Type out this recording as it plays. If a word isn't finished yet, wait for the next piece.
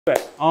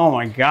Oh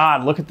my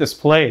God, look at this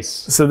place.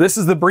 So this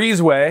is the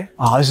Breezeway.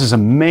 Oh, this is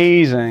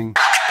amazing.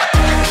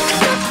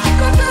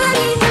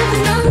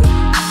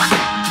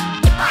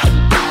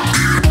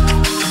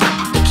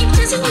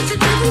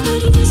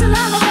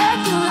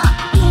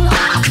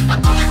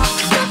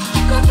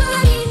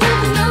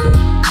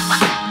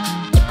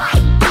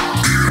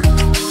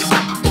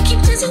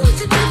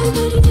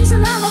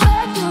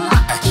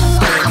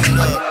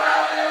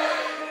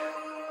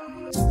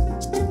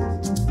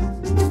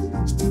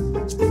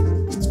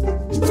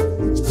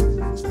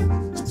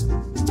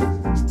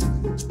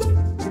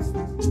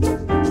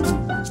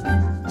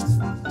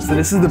 So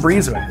this is the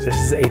Breezeway. This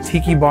is a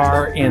tiki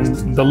bar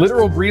in the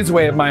literal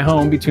breezeway of my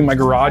home between my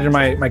garage and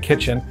my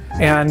kitchen.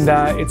 And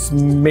it's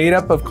made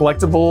up of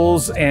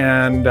collectibles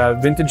and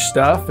vintage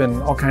stuff and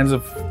all kinds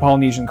of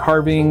Polynesian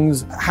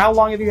carvings. How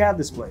long have you had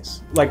this place?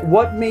 Like,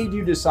 what made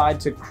you decide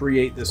to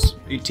create this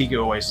Tiki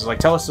Oasis? Like,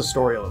 tell us the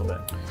story a little bit.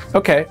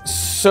 Okay,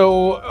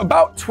 so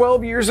about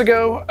 12 years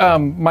ago,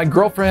 my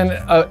girlfriend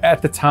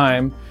at the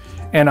time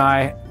and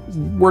I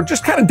were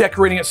just kind of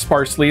decorating it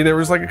sparsely. There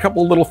was like a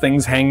couple little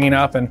things hanging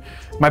up, and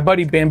my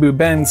buddy Bamboo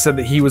Ben said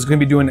that he was going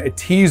to be doing a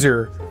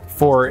teaser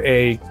for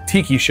a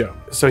tiki show.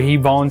 So he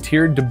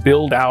volunteered to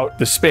build out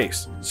the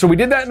space. So we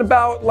did that in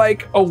about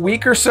like a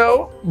week or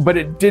so, but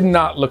it did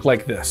not look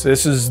like this.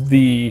 This is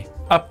the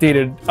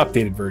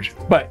updated version.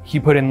 But he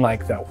put in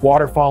like that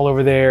waterfall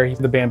over there,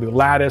 the bamboo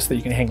lattice that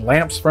you can hang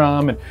lamps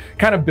from, and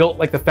kind of built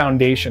like the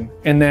foundation.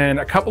 And then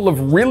a couple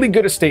of really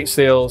good estate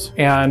sales,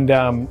 and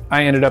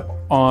I ended up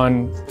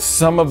on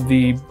some of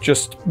the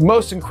just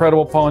most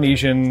incredible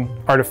Polynesian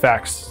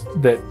artifacts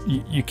that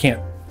you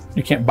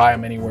can't buy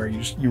them anywhere.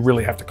 You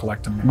really have to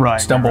collect them. Right.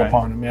 Stumble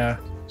upon them. Yeah.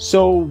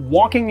 So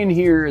walking in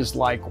here is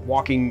like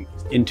walking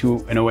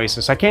into an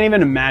oasis. I can't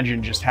even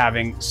imagine just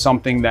having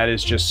something that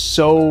is just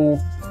so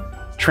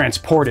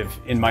transportive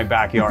in my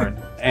backyard.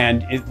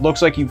 And it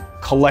looks like you've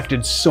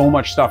collected so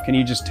much stuff. Can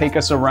you just take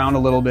us around a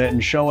little bit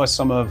and show us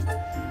some of,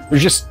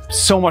 there's just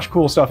so much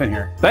cool stuff in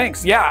here.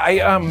 Thanks. Yeah,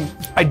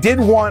 I did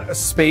want a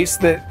space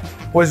that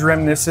was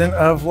reminiscent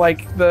of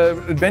like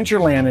the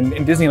Adventureland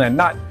in Disneyland.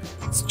 Not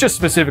just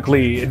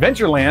specifically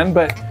Adventureland,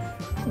 but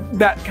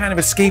that kind of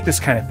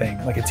escapist kind of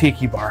thing, like a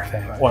tiki bar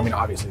thing. Well, I mean,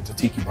 obviously it's a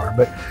tiki bar,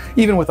 but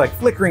even with like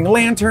flickering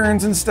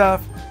lanterns and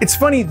stuff. It's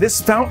funny,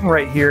 this fountain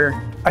right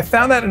here, I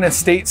found that in an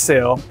estate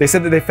sale. They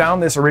said that they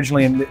found this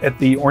originally at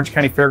the Orange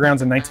County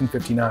Fairgrounds in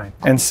 1959.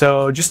 And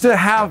so just to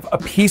have a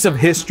piece of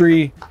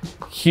history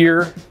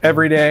here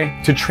every day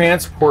to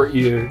transport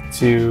you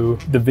to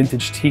the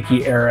vintage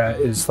tiki era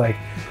is like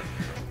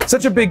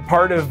such a big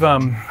part of,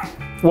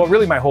 well,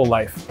 really my whole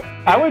life.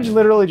 I would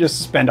literally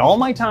just spend all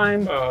my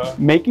time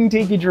making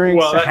tiki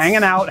drinks,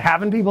 hanging out,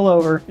 having people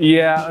over.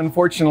 Yeah,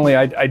 unfortunately,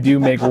 I do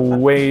make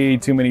way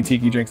too many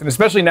tiki drinks. And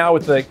especially now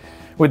with the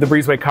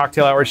Breezeway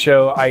Cocktail Hour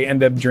show, I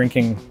end up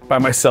drinking by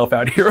myself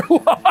out here a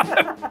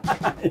lot.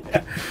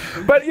 Yeah.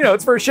 But you know,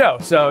 it's for a show,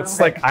 so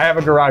it's like, I have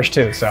a garage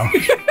too, so.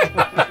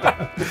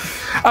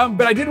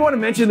 But I did want to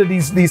mention that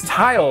these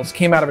tiles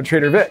came out of a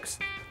Trader Vic's.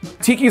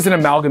 Tiki is an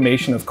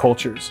amalgamation of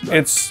cultures.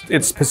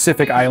 It's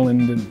Pacific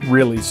Island, and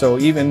really, so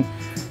even,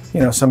 you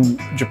know, some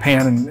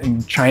Japan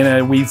and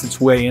China weaves its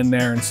way in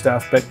there and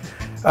stuff, but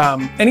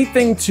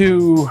anything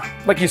to,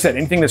 like you said,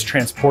 anything that's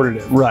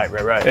transportative.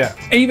 Right. Yeah.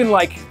 Even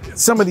like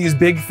some of these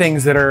big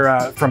things that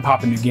are from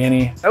Papua New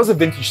Guinea. That was a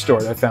vintage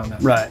store that I found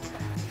that. Right.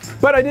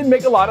 But I did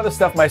make a lot of the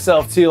stuff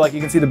myself too. Like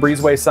you can see the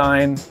Breezeway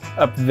sign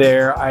up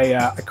there.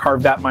 I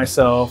carved that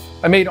myself.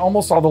 I made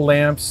almost all the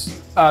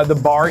lamps. The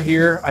bar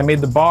here, I made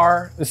the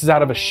bar. This is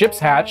out of a ship's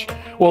hatch.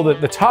 Well,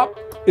 the top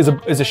is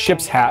a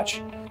ship's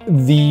hatch.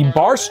 The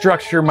bar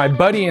structure, my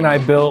buddy and I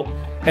built,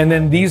 and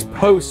then these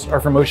posts are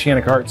from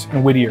Oceanic Arts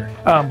in Whittier.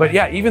 But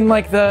yeah, even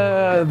like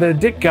the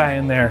dick guy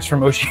in there is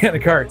from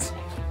Oceanic Arts.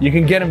 You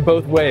can get him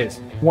both ways.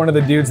 One of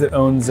the dudes that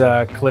owns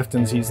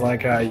Clifton's, he's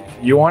like,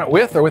 you want it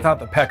with or without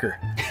the pecker?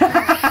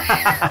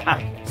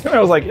 And I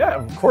was like, yeah,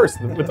 of course,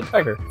 with the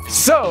pecker.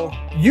 So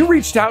you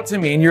reached out to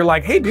me and you're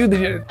like, hey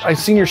dude, I've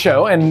seen your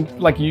show and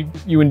like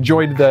you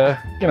enjoyed the,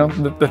 you know,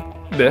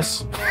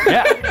 this.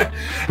 Yeah.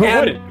 Who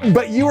wouldn't?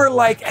 But you were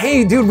like,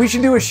 hey dude, we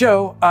should do a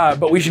show,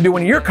 but we should do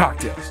one of your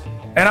cocktails.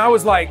 And I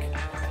was like,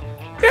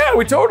 yeah,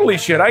 we totally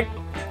should.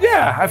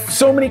 Yeah, I have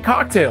so many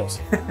cocktails.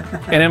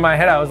 And in my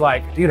head, I was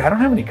like, dude, I don't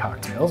have any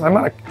cocktails. I'm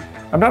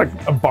not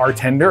a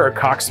bartender or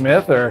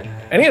cocksmith or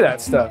any of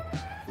that stuff.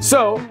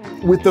 So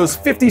with those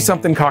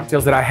 50-something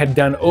cocktails that I had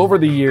done over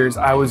the years,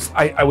 I was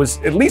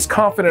at least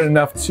confident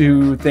enough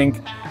to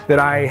think that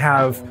I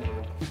have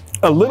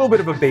a little bit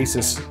of a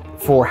basis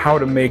for how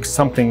to make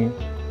something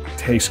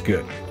taste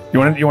good. You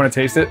want to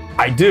taste it?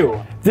 I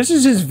do. This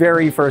is his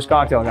very first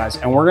cocktail, guys,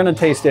 and we're gonna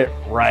taste it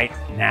right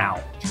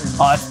now.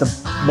 Oh, that's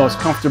the most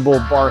comfortable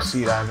bar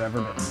seat I've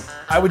ever been in.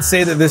 I would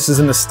say that this is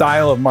in the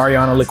style of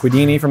Mariano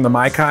Liquidini from the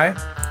Mai Kai.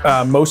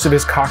 Most of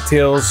his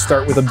cocktails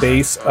start with a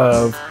base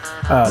of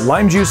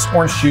lime juice,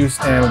 orange juice,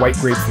 and white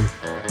grapefruit.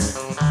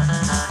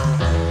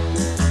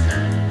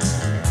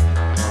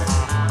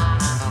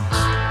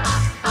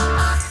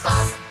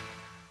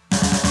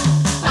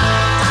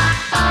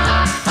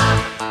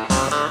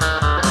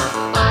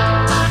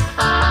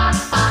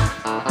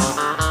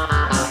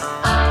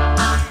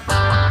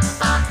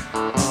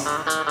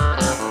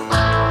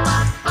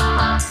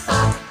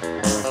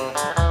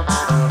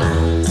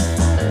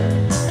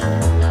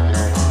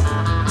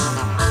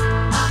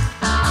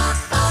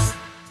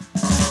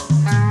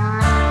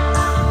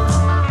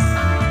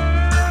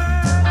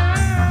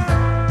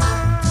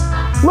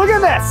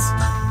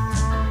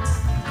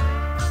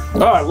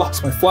 Oh, I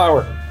lost my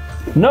flour.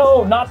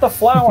 No, not the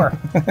flour.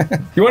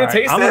 You want to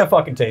taste it? I'm gonna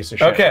fucking taste this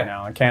shit Okay. right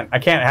now. I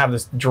can't have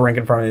this drink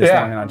in front of this.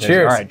 Yeah.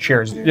 Cheers. All right,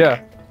 cheers.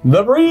 Yeah.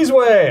 The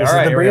Breezeway. This All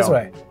right, is the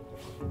Breezeway.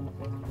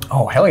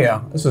 Oh hell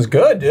yeah, this is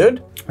good,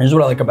 dude. Here's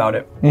what I like about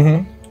it.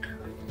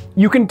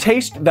 You can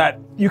taste that.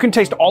 You can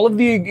taste all of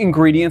the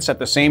ingredients at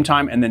the same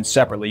time and then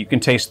separately. You can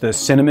taste the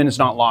cinnamon is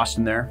not lost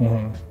in there.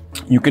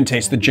 You can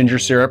taste the ginger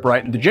syrup,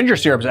 right? The ginger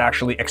syrup is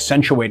actually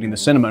accentuating the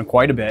cinnamon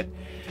quite a bit.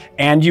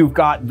 And you've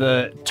got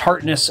the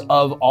tartness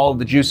of all of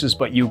the juices,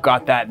 but you've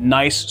got that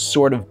nice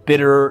sort of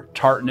bitter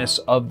tartness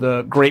of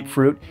the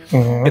grapefruit.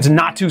 It's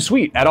not too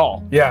sweet at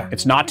all. Yeah.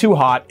 It's not too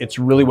hot. It's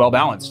really well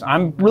balanced.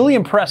 I'm really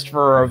impressed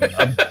for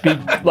a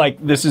big,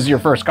 like, this is your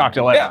first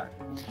cocktail ever. Yeah.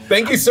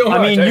 Thank you so much.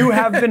 I mean, you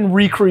have been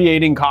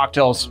recreating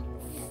cocktails.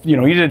 You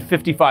know, you did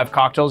 55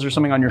 cocktails or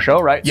something on your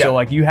show, right? Yeah. So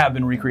like you have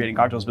been recreating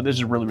cocktails, but this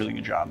is a really, really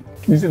good job.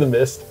 Can you see the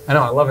mist? I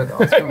know, I love it though.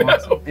 It's so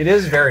awesome. It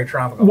is very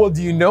tropical. Well,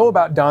 do you know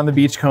about Don the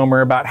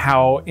Beachcomber, about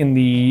how in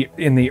the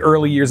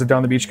early years of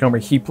Don the Beachcomber,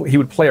 he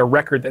would play a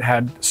record that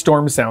had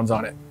storm sounds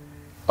on it?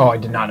 Oh, I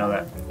did not know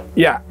that.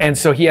 Yeah, and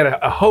so he had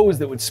a hose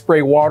that would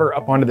spray water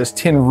up onto this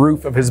tin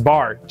roof of his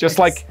bar, just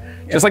like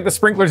the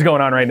sprinklers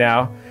going on right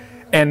now,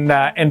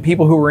 and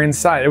people who were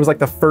inside. It was like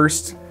the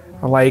first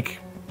like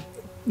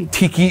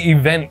Tiki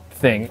event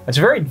thing. It's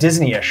very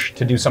Disney-ish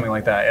to do something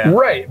like that, yeah.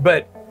 Right,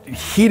 but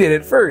he did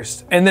it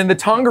first. And then the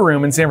Tonga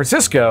Room in San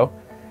Francisco,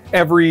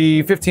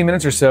 every 15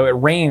 minutes or so, it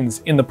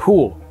rains in the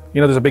pool. You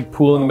know, there's a big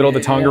pool in the middle of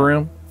the Tonga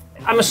Room.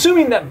 I'm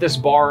assuming that this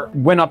bar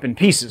went up in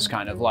pieces,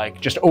 kind of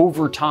like just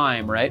over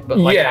time, right? But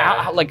like,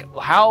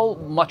 how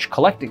much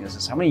collecting is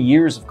this? How many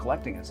years of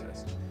collecting is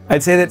this?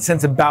 I'd say that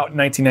since about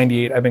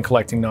 1998, I've been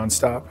collecting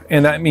nonstop.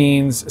 And that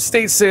means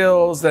estate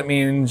sales, that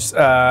means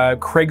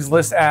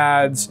Craigslist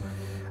ads,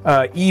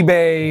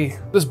 eBay.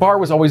 This bar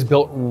was always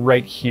built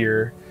right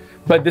here,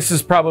 but this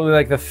is probably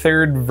like the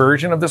third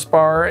version of this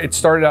bar. It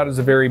started out as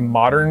a very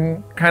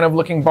modern kind of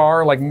looking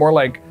bar, like more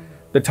like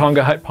the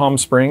Tonga Hut Palm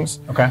Springs.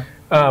 Okay.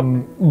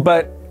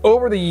 But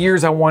over the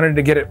years, I wanted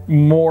to get it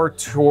more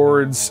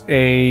towards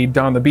a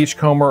Don the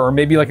Beachcomber or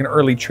maybe like an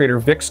early Trader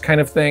Vic's kind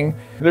of thing.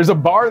 There's a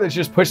bar that's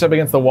just pushed up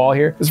against the wall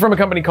here. It's from a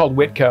company called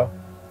Whitco.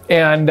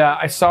 And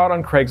I saw it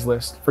on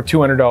Craigslist for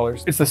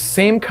 $200. It's the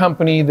same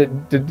company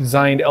that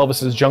designed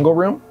Elvis's Jungle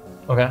Room.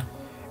 Okay.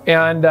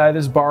 And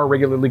this bar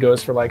regularly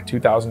goes for like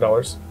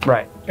 $2,000.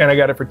 Right. And I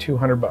got it for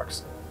 200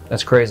 bucks.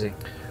 That's crazy.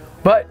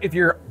 But if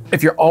you're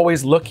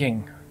always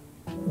looking,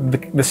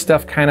 the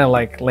stuff kind of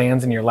like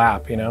lands in your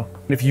lap, you know?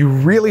 If you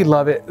really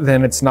love it,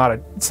 then it's not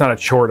a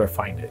chore to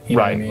find it. You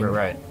know what I mean?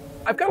 Right.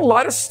 I've got a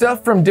lot of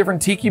stuff from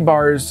different tiki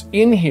bars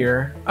in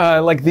here.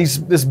 Like this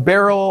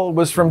barrel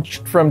was from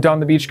Don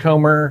the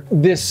Beachcomber.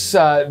 This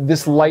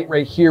light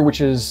right here,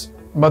 which is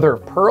Mother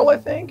of Pearl, I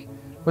think,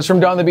 was from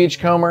Don the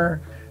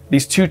Beachcomber.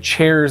 These two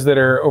chairs that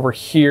are over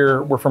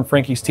here were from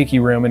Frankie's Tiki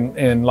Room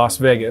in Las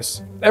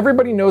Vegas.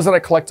 Everybody knows that I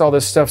collect all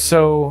this stuff,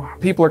 so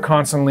people are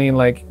constantly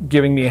like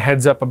giving me a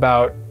heads up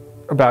about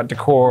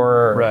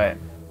decor, right,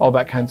 all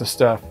that kinds of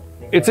stuff.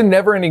 It's a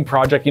never-ending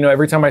project. You know,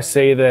 every time I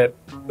say that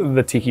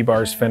the Tiki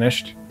bar is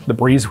finished, the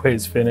Breezeway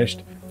is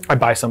finished, I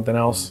buy something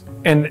else.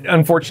 And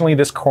unfortunately,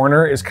 this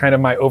corner is kind of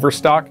my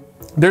overstock.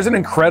 There's an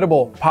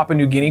incredible Papua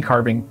New Guinea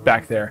carving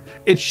back there.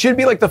 It should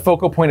be like the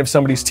focal point of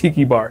somebody's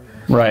Tiki bar.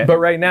 Right. But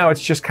right now,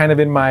 it's just kind of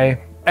in my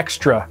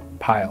extra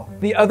pile.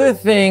 The other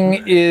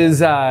thing is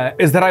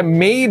that I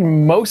made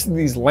most of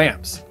these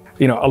lamps.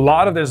 You know, a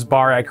lot of this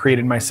bar I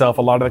created myself,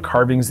 a lot of the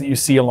carvings that you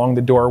see along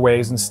the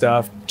doorways and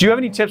stuff. Do you have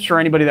any tips for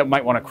anybody that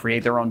might want to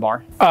create their own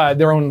bar?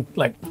 Their own,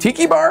 like,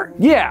 Tiki bar?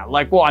 Yeah,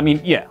 like, well, I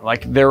mean, yeah,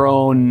 like their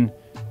own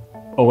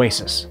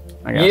oasis,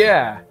 I guess.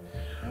 Yeah.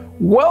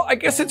 Well, I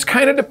guess it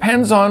kind of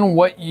depends on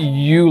what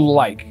you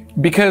like.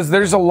 Because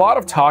there's a lot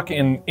of talk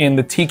in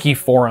the Tiki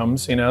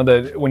forums, you know,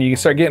 that when you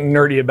start getting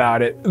nerdy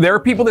about it, there are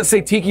people that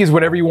say Tiki is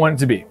whatever you want it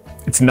to be.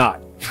 It's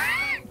not.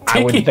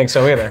 I wouldn't think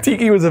so either.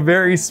 Tiki was a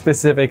very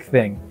specific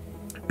thing.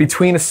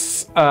 Between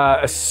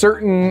a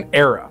certain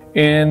era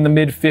in the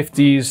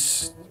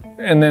mid-50s,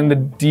 and then the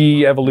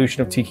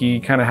de-evolution of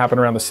Tiki kind of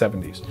happened around the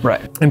 70s.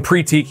 Right. And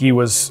pre-Tiki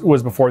was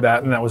before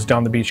that, and that was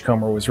Don the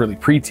Beachcomber was really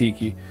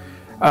pre-Tiki.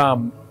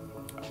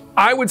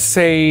 I would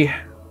say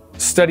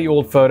study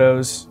old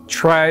photos,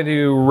 try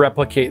to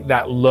replicate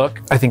that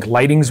look. I think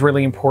lighting's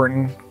really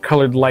important.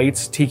 Colored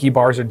lights, Tiki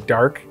bars are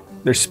dark.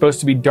 They're supposed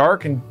to be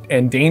dark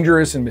and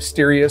dangerous and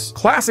mysterious.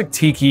 Classic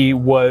Tiki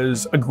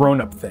was a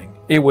grown-up thing.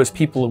 It was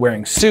people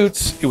wearing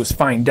suits, it was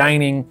fine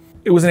dining.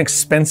 It was an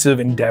expensive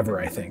endeavor,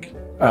 I think,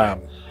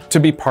 to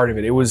be part of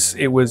it. It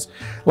was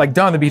like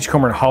Don the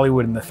Beachcomber in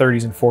Hollywood in the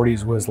 30s and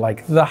 40s was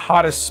like the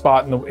hottest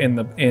spot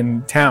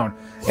in town.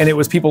 And it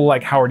was people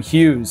like Howard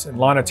Hughes and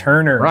Lana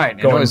Turner. Right,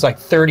 and it was like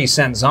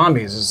 30-cent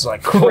zombies. It's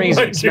like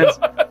crazy expensive.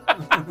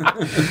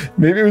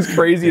 Maybe it was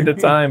crazy at the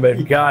time,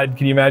 but God,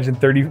 can you imagine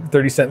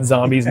 30-cent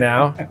zombies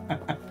now?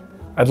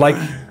 I'd like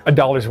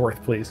 $1's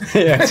worth, please.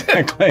 Yeah,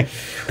 exactly.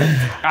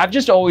 I've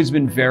just always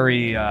been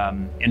very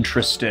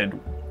interested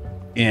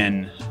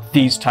in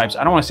these types.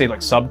 I don't want to say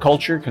like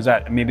subculture, because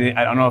that maybe,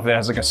 I don't know if it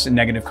has like a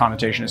negative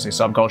connotation to say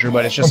subculture,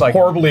 but it's just I'm like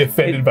horribly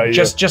offended by you.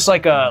 Just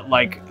like a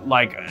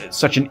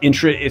such an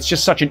it's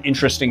just such an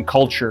interesting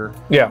culture.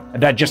 Yeah.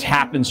 That just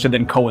happens to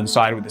then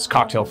coincide with this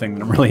cocktail thing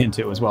that I'm really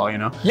into as well, you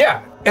know?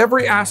 Yeah.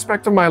 Every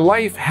aspect of my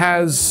life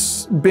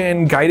has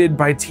been guided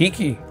by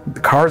Tiki. The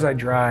cars I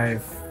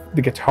drive,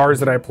 the guitars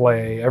that I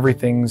play,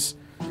 everything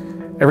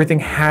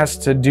has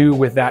to do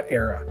with that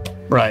era.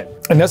 Right.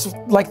 And that's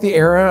like the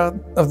era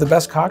of the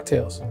best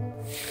cocktails.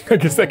 I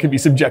guess that could be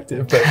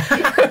subjective, but.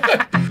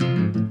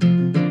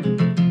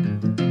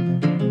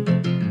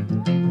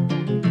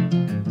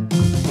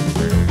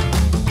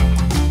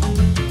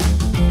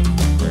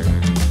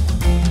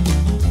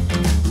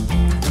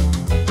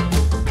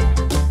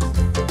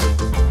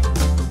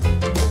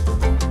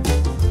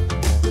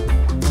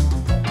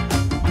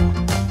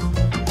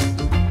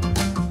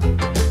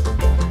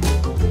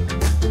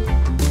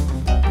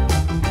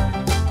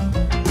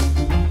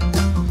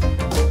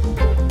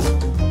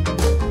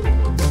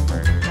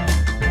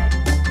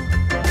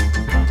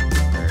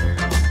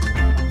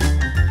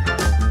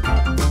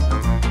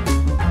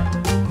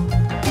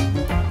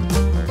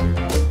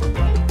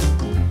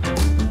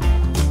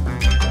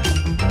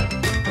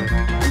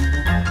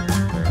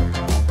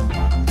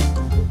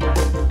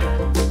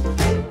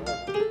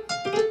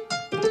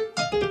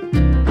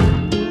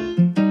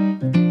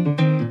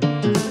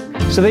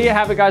 So there you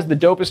have it, guys, the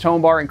dopest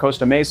home bar in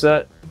Costa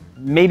Mesa,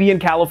 maybe in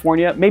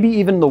California, maybe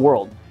even the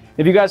world.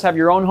 If you guys have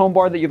your own home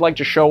bar that you'd like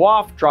to show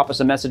off, drop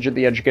us a message at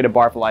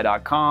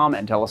theeducatedbarfly.com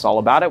and tell us all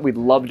about it. We'd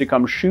love to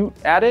come shoot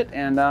at it,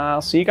 and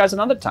I'll see you guys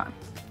another time.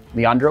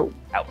 Leandro,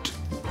 out.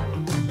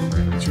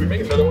 Should we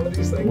make another one of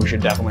these things? We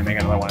should definitely make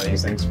another one of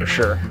these things, for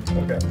sure.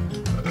 Okay.